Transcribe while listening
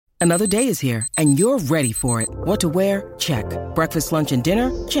Another day is here, and you're ready for it. What to wear? Check. Breakfast, lunch, and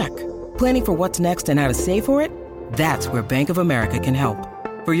dinner? Check. Planning for what's next and how to save for it? That's where Bank of America can help.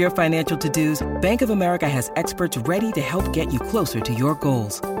 For your financial to-dos, Bank of America has experts ready to help get you closer to your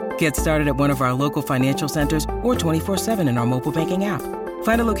goals. Get started at one of our local financial centers or 24/7 in our mobile banking app.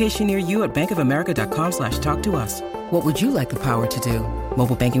 Find a location near you at bankofamerica.com/talktous. What would you like the power to do?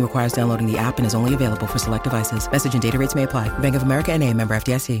 Mobile banking requires downloading the app and is only available for select devices. Message and data rates may apply. Bank of America NA, member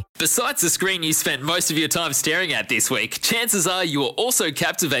FDIC. Besides the screen you spent most of your time staring at this week, chances are you are also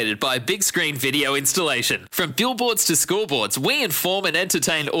captivated by a big screen video installation. From billboards to scoreboards, we inform and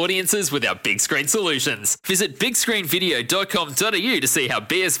entertain audiences with our big screen solutions. Visit bigscreenvideo.com.au to see how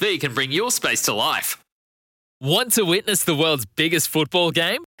BSV can bring your space to life. Want to witness the world's biggest football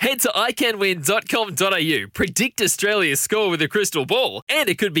game? Head to iCanWin.com.au, predict Australia's score with a crystal ball, and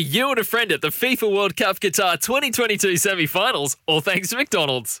it could be you and a friend at the FIFA World Cup Qatar 2022 semi-finals, all thanks to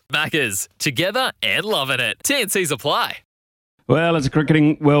McDonald's. Maccas, together and loving it. TNCs apply. Well, as the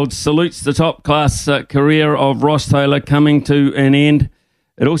cricketing world salutes the top-class career of Ross Taylor coming to an end,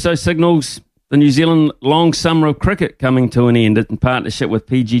 it also signals the New Zealand long summer of cricket coming to an end in partnership with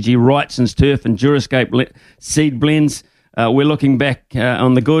PGG Wrightson's Turf and Durascape seed blends. We're looking back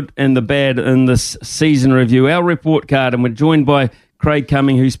on the good and the bad in this season review. Our report card, and we're joined by Craig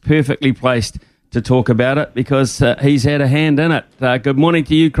Cumming, who's perfectly placed to talk about it because he's had a hand in it. Good morning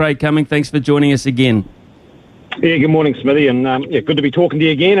to you, Craig Cumming. Thanks for joining us again. Yeah, good morning, Smithy, and good to be talking to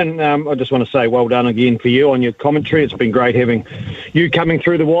you again. And I just want to say well done again for you on your commentary. It's been great having you coming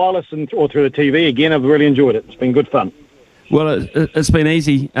through the wireless or through the TV again. I've really enjoyed it. It's been good fun. Well, it's been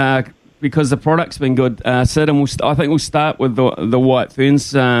easy because the product's been good, Sid, and I think we'll start with the White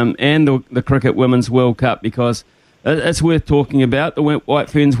Ferns and the Cricket Women's World Cup because it's worth talking about. The White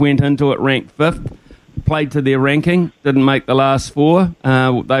Ferns went into it ranked 5th. Played to their ranking, didn't make the last 4.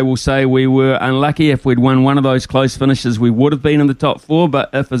 They will say we were unlucky. If we'd won one of those close finishes, we would have been in the top 4, but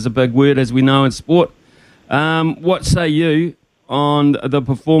if is a big word, as we know in sport. What say you on the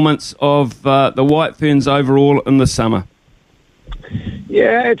performance of the White Ferns overall in the summer?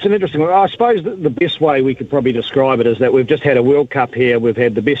 Yeah, it's an interesting one. I suppose the best way we could probably describe it is that we've just had a World Cup here. We've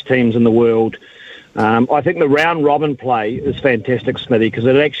had the best teams in the world. I think the round-robin play is fantastic, Smithy, because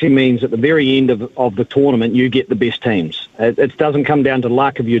it actually means at the very end of the tournament you get the best teams. It doesn't come down to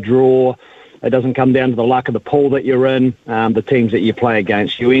luck of your draw. It doesn't come down to the luck of the pool that you're in, the teams that you play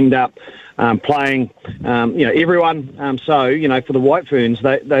against. You end up playing, everyone. So, for the White Ferns,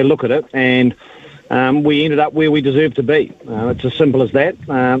 they look at it and we ended up where we deserve to be. It's as simple as that.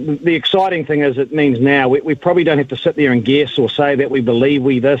 The exciting thing is it means now we probably don't have to sit there and guess or say that we believe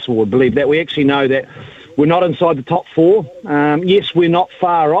we this or we believe that. We actually know that we're not inside the top 4. Yes, we're not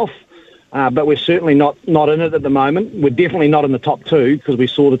far off, but we're certainly not in it at the moment. We're definitely not in the top 2 because we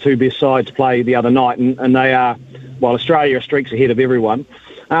saw the 2 best sides play the other night, and they are, while Australia are streaks ahead of everyone.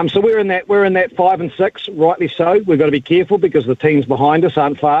 So we're in that 5 and 6, rightly so. We've got to be careful because the teams behind us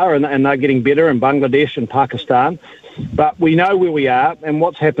aren't far and they're getting better in Bangladesh and Pakistan. But we know where we are, and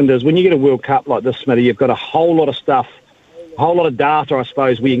what's happened is when you get a World Cup like this, Smithy, you've got a whole lot of stuff, a whole lot of data, I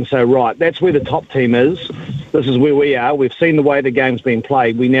suppose, where you can say, right, that's where the top team is. This is where we are. We've seen the way the game's been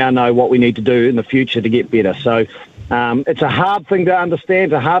played. We now know what we need to do in the future to get better. So it's a hard thing to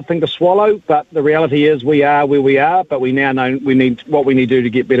understand, a hard thing to swallow, but the reality is we are where we are, but we now know what we need to do to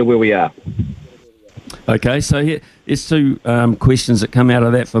get better where we are. Okay, so here's 2 questions that come out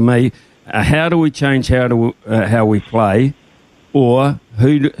of that for me. How do we change how we play, or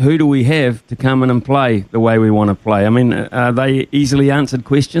who do we have to come in and play the way we want to play? I mean, are they easily answered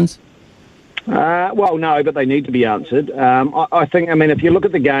questions? Well, no, but they need to be answered. I think, if you look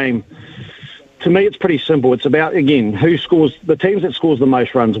at the game, to me, it's pretty simple. It's about, again, who scores. The teams that scores the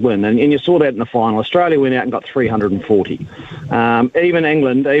most runs win, and you saw that in the final. Australia went out and got 340. Even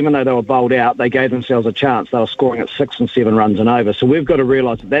England, even though they were bowled out, they gave themselves a chance. They were scoring at 6 and 7 runs and over. So we've got to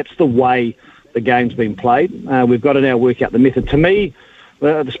realise that that's the way the game's been played. We've got to now work out the method. To me,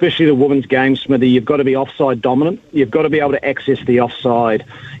 especially the women's game, Smithy, you've got to be offside dominant. You've got to be able to access the offside.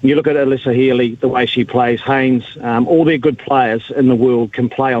 You look at Alyssa Healy, the way she plays, Haynes, all their good players in the world can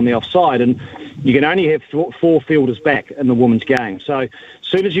play on the offside, and you can only have 4 fielders back in the women's game. So as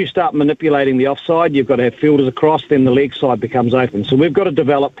soon as you start manipulating the offside, you've got to have fielders across, then the leg side becomes open. So we've got to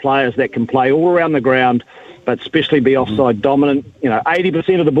develop players that can play all around the ground, but especially be offside dominant.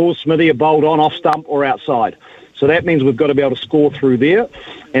 80% of the balls, Smithy, are bowled on, off stump or outside. So that means we've got to be able to score through there.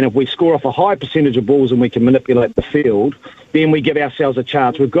 And if we score off a high percentage of balls and we can manipulate the field, then we give ourselves a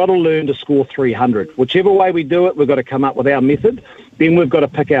chance. We've got to learn to score 300. Whichever way we do it, we've got to come up with our method. Then we've got to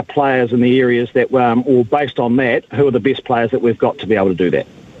pick our players in the areas that, or based on that, who are the best players that we've got to be able to do that.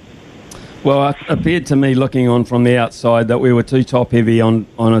 Well, it appeared to me, looking on from the outside, that we were too top-heavy on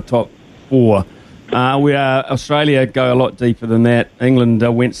a top four. Australia go a lot deeper than that. England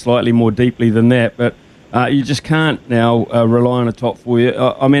went slightly more deeply than that, but you just can't now rely on a top four.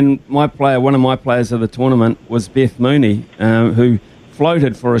 I mean, one of my players of the tournament was Beth Mooney, who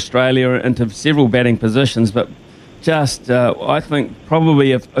floated for Australia into several batting positions, but just, I think,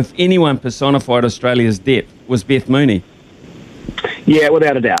 probably if anyone personified Australia's depth was Beth Mooney. Yeah,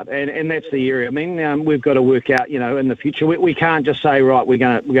 without a doubt, and that's the area. I mean, we've got to work out, in the future. We can't just say, right, we're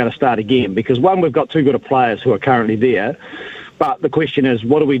going to start again, because one, we've got too good of players who are currently there. But the question is,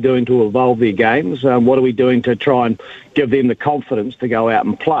 what are we doing to evolve their games? What are we doing to try and give them the confidence to go out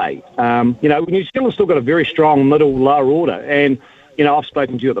and play? New Zealand's still got a very strong middle, lower order, and I've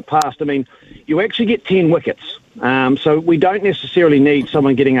spoken to you in the past. I mean, you actually get 10 wickets. So we don't necessarily need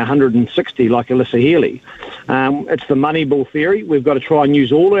someone getting 160 like Alyssa Healy. It's the money ball theory. We've got to try and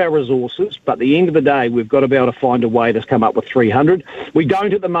use all our resources, but at the end of the day, we've got to be able to find a way to come up with 300. We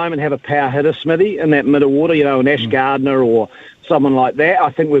don't at the moment have a power hitter, Smithy, in that middle order, an Ash Gardner or someone like that. I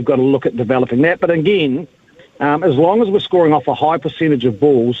think we've got to look at developing that. But again, as long as we're scoring off a high percentage of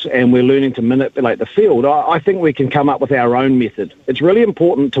balls and we're learning to manipulate the field, I think we can come up with our own method. It's really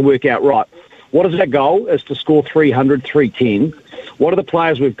important to work out, right, what is our goal? Is to score 300, 310. What are the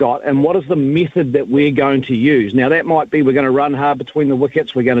players we've got, and what is the method that we're going to use? Now, that might be we're going to run hard between the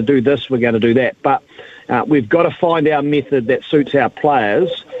wickets, we're going to do this, we're going to do that. But we've got to find our method that suits our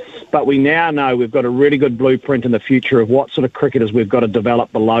players. But we now know we've got a really good blueprint in the future of what sort of cricketers we've got to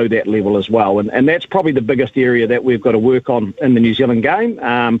develop below that level as well. And that's probably the biggest area that we've got to work on in the New Zealand game.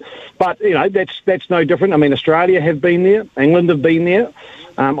 But that's no different. I mean, Australia have been there. England have been there.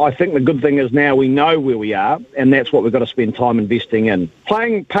 I think the good thing is now we know where we are, and that's what we've got to spend time investing in.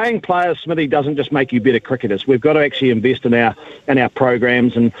 Paying players, Smithy, doesn't just make you better cricketers. We've got to actually invest in our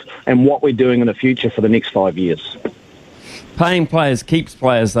programs and what we're doing in the future for the next 5 years. Paying players keeps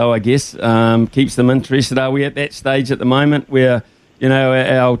players, though, I guess, keeps them interested. Are we at that stage at the moment where,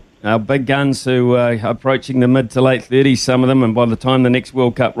 our big guns who are approaching the mid to late 30s, some of them, and by the time the next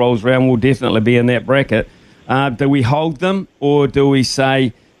World Cup rolls around, will definitely be in that bracket. Do we hold them, or do we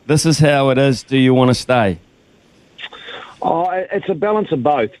say, this is how it is, do you want to stay? Oh, it's a balance of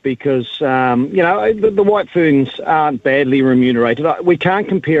both, because, the White Ferns aren't badly remunerated. We can't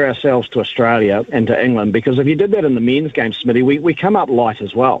compare ourselves to Australia and to England, because if you did that in the men's game, Smithy, we come up light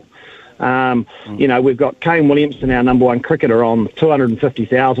as well. We've got Kane Williamson, our number one cricketer, on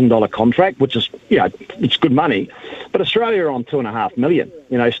 $250,000 contract, which is, it's good money. But Australia are on $2.5 million,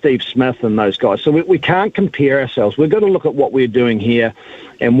 Steve Smith and those guys. So we can't compare ourselves. We've got to look at what we're doing here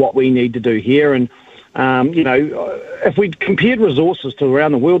and what we need to do here. And, if we compared resources to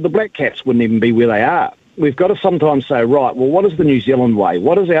around the world, the Black Caps wouldn't even be where they are. We've got to sometimes say, right, well, what is the New Zealand way?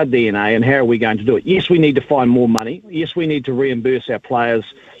 What is our DNA, and how are we going to do it? Yes, we need to find more money. Yes, we need to reimburse our players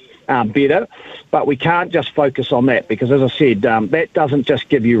better, but we can't just focus on that, because, as I said, that doesn't just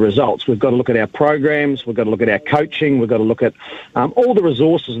give you results. We've got to look at our programs, we've got to look at our coaching, we've got to look at all the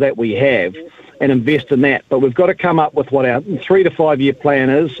resources that we have and invest in that. But we've got to come up with what our 3 to 5 year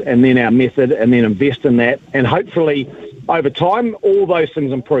plan is, and then our method, and then invest in that. And hopefully, over time, all those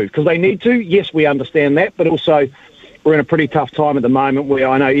things improve, because they need to. Yes, we understand that, but also we're in a pretty tough time at the moment where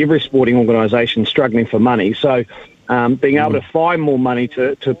I know every sporting organisation is struggling for money. So being able to find more money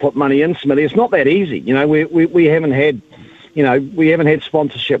to put money in, Smithy, it's not that easy. We haven't had, we haven't had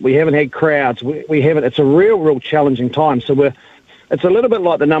sponsorship, we haven't had crowds, we haven't. It's a real challenging time. So it's a little bit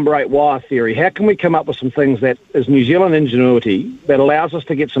like the number 8 wire theory. How can we come up with some things that is New Zealand ingenuity that allows us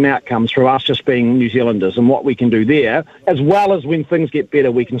to get some outcomes through us just being New Zealanders, and what we can do there, as well as when things get better,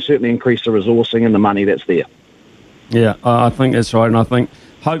 we can certainly increase the resourcing and the money that's there. Yeah, I think that's right, and I think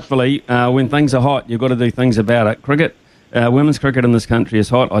hopefully when things are hot, you've got to do things about it. Cricket, women's cricket in this country is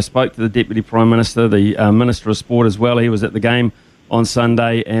hot. I spoke to the Deputy Prime Minister, the Minister of Sport as well. He was at the game on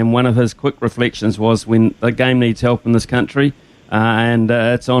Sunday, and one of his quick reflections was, when the game needs help in this country, and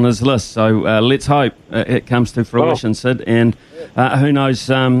it's on his list. So let's hope it comes to fruition, Sid. And who knows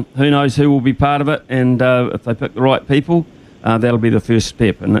who will be part of it. And if they pick the right people, that'll be the first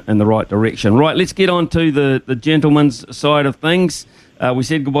step in the right direction. Right, let's get on to the gentleman's side of things. We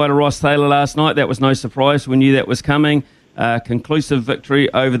said goodbye to Ross Taylor last night. That was no surprise. We knew that was coming. Conclusive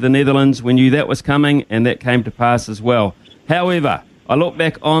victory over the Netherlands. We knew that was coming, and that came to pass as well. However, I look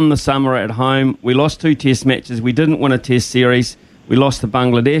back on the summer at home. We lost 2 test matches. We didn't win a test series. We lost to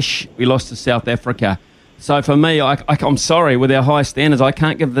Bangladesh. We lost to South Africa. So for me, I'm sorry, with our high standards, I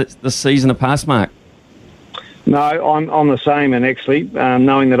can't give this season a pass mark. No, I'm the same. And actually,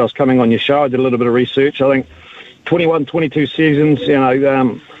 knowing that I was coming on your show, I did a little bit of research. I think 21, 22 seasons,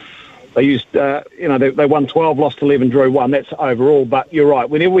 They used, they won 12, lost 11, drew 1. That's overall. But you're right.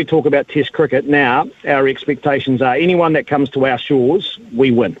 Whenever we talk about Test cricket now, our expectations are anyone that comes to our shores,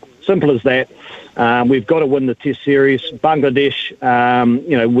 we win. Simple as that. We've got to win the Test series. Bangladesh,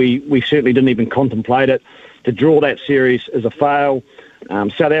 we certainly didn't even contemplate it. To draw that series is a fail.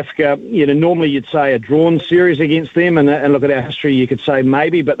 South Africa, normally you'd say a drawn series against them, and look at our history, you could say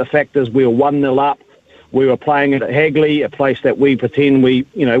maybe, but the fact is we were 1-0 up. We were playing it at Hagley, a place that we pretend we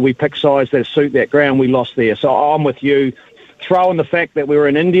pick sides that suit that ground. We lost there. So I'm with you. Throw in the fact that we were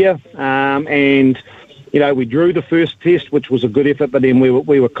in India, and we drew the first test, which was a good effort, but then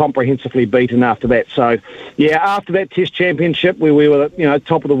we were comprehensively beaten after that. So, after that Test championship, where we were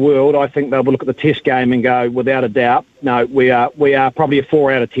top of the world, I think they'll look at the Test game and go, without a doubt, no, we are probably a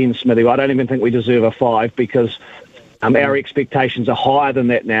 4 out of 10, Smithy. I don't even think we deserve a 5 because our expectations are higher than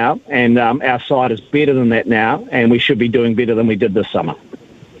that now, and our side is better than that now, and we should be doing better than we did this summer.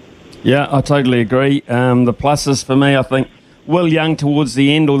 Yeah, I totally agree. The pluses for me, I think, Will Young towards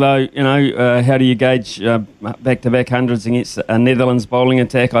the end, although, how do you gauge back-to-back hundreds against a Netherlands bowling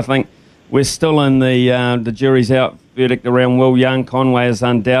attack? I think we're still in the jury's out verdict around Will Young. Conway is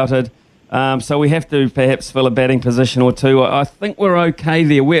undoubted. So we have to perhaps fill a batting position or two. I think we're okay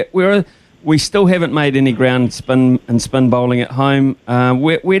there. We still haven't made any ground spin bowling at home.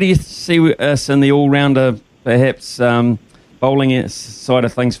 Where do you see us in the all-rounder, perhaps, bowling side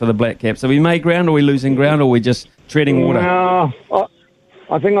of things for the Black Caps? Have we made ground, or are we losing ground, or are we just treading water? No,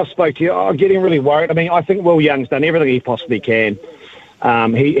 I think I spoke to you. I'm getting really worried. I mean, I think Will Young's done everything he possibly can.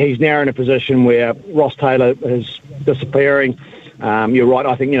 He's now in a position where Ross Taylor is disappearing. You're right.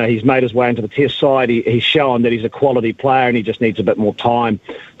 I think he's made his way into the Test side. He's shown that he's a quality player, and he just needs a bit more time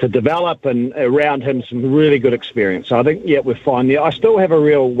to develop. And around him, some really good experience. So I think we're fine there. I still have a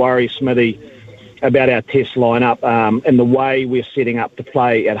real worry, Smithy, about our Test lineup and the way we're setting up to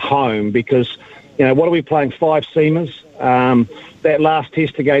play at home. Because what are we playing? 5 seamers. That last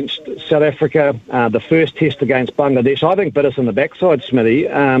Test against South Africa, the first Test against Bangladesh, I think bit us in the backside, Smithy,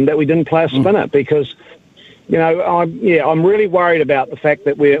 that we didn't play a spinner because. I'm really worried about the fact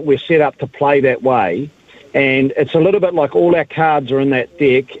that we're set up to play that way, and it's a little bit like all our cards are in that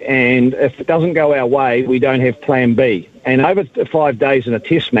deck, and if it doesn't go our way, we don't have plan B. And over 5 days in a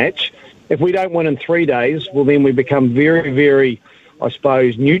Test match, if we don't win in 3 days, well, then we become very, very, I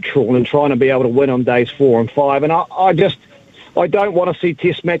suppose, neutral in trying to be able to win on days 4 and 5. And I don't want to see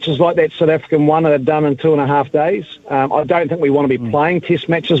Test matches like that South African one that are done in 2.5 days. I don't think we want to be playing Test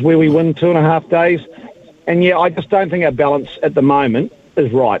matches where we win 2.5 days. And, I just don't think our balance at the moment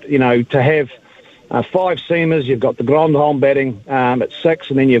is right. To have 5 seamers, you've got the Grandholm batting at 6,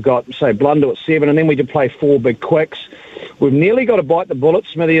 and then you've got, say, Blunder at 7, and then we can play 4 big quicks. We've nearly got to bite the bullet,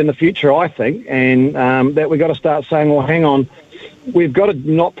 Smithy, in the future, I think, and that we've got to start saying, well, hang on, we've got to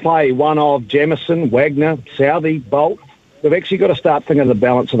not play one of Jamieson, Wagner, Southey, Bolt. We've actually got to start thinking of the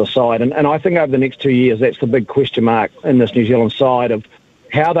balance of the side. And I think over the next 2 years, that's the big question mark in this New Zealand side of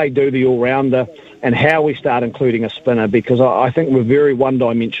how they do the all-rounder and how we start including a spinner, because I think we're very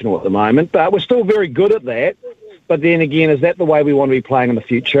one-dimensional at the moment. But we're still very good at that. But then again, is that the way we want to be playing in the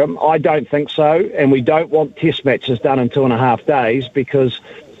future? I don't think so, and we don't want Test matches done in 2.5 days because,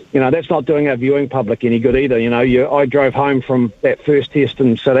 that's not doing our viewing public any good either. I drove home from that first Test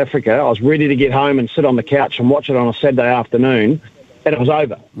in South Africa. I was ready to get home and sit on the couch and watch it on a Saturday afternoon, and it was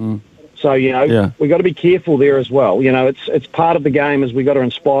over. So, we've got to be careful there as well. It's part of the game is we've got to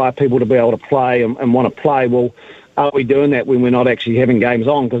inspire people to be able to play and want to play. Well, are we doing that when we're not actually having games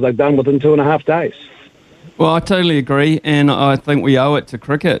on because they've done within 2.5 days? Well, I totally agree, and I think we owe it to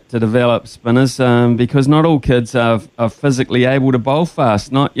cricket to develop spinners because not all kids are physically able to bowl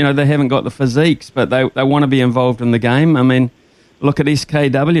fast. They haven't got the physiques, but they want to be involved in the game. I mean, look at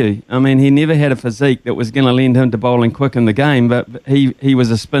SKW. I mean, he never had a physique that was going to lend him to bowling quick in the game, but he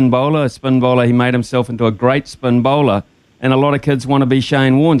was a spin bowler. He made himself into a great spin bowler, and a lot of kids want to be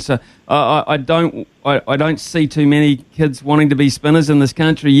Shane Warne. So I don't see too many kids wanting to be spinners in this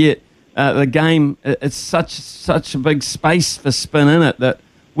country yet. The game, it's such a big space for spin in it that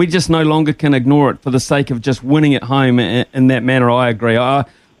we just no longer can ignore it for the sake of just winning at home in that manner. I agree. I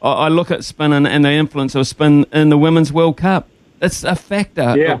look at spin and the influence of spin in the Women's World Cup. It's a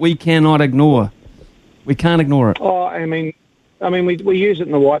factor that we cannot ignore. We can't ignore it. Oh, I mean, we use it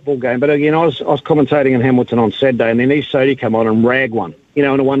in the white ball game, but again, I was commentating in Hamilton on Saturday, and then East Sodhi come on and rag one, in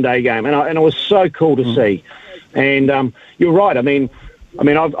a one-day game, and it was so cool to see. And you're right. I mean,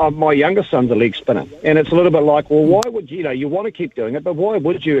 my younger son's a leg spinner, and it's a little bit like, well, why would you? You want to keep doing it, but why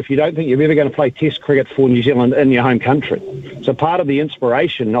would you if you don't think you're ever going to play Test cricket for New Zealand in your home country? So part of the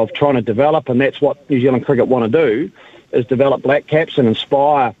inspiration of trying to develop, and that's what New Zealand cricket want to do, is develop black caps and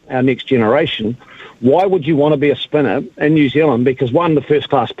inspire our next generation, why would you want to be a spinner in New Zealand? Because, one, the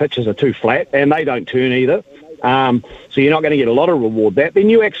first-class pitches are too flat, and they don't turn either. So you're not going to get a lot of reward that. Then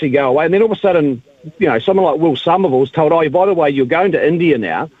you actually go away, and then all of a sudden, someone like Will Somerville is told, by the way, you're going to India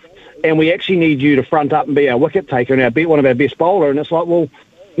now, and we actually need you to front up and be our wicket taker and one of our best bowler. And it's like, well,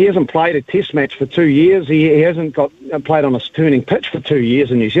 he hasn't played a test match for 2 years. He hasn't played on a turning pitch for 2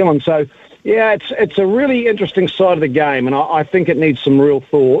 years in New Zealand. So, yeah, it's a really interesting side of the game, and I think it needs some real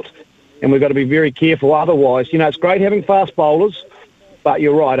thought, and we've got to be very careful. Otherwise, it's great having fast bowlers, but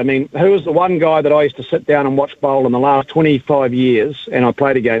you're right. I mean, who was the one guy that I used to sit down and watch bowl in the last 25 years, and I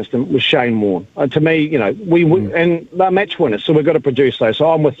played against him, was Shane Warne. To me, and they're match winners, so we've got to produce those.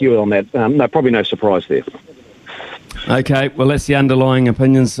 So I'm with you on that. No, probably no surprise there. Okay, well, that's the underlying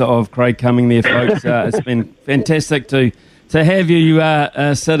opinions of Craig Cumming there, folks. It's been fantastic to have you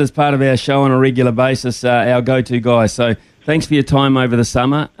sit as part of our show on a regular basis, our go-to guy. So thanks for your time over the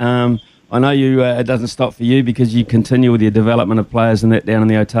summer. I know it doesn't stop for you because you continue with your development of players and that down in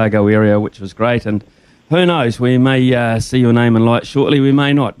the Otago area, which was great. And who knows, we may see your name in lights shortly. We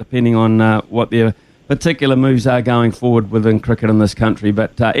may not, depending on what their particular moves are going forward within cricket in this country.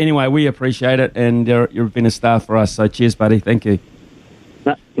 But anyway, we appreciate it, and you've been a star for us. So cheers, buddy. Thank you.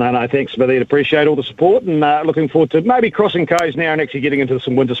 No, thanks, Smithy. Appreciate all the support, and looking forward to maybe crossing codes now and actually getting into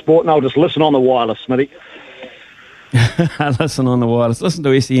some winter sport, and I'll just listen on the wireless, Smithy. Listen on the wireless. Listen to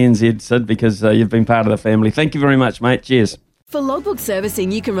SENZ, Sid, because you've been part of the family. Thank you very much, mate. Cheers. For logbook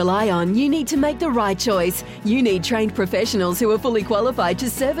servicing you can rely on, you need to make the right choice. You need trained professionals who are fully qualified to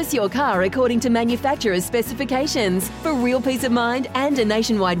service your car according to manufacturer's specifications. For real peace of mind and a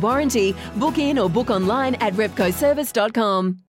nationwide warranty, book in or book online at repcoservice.com.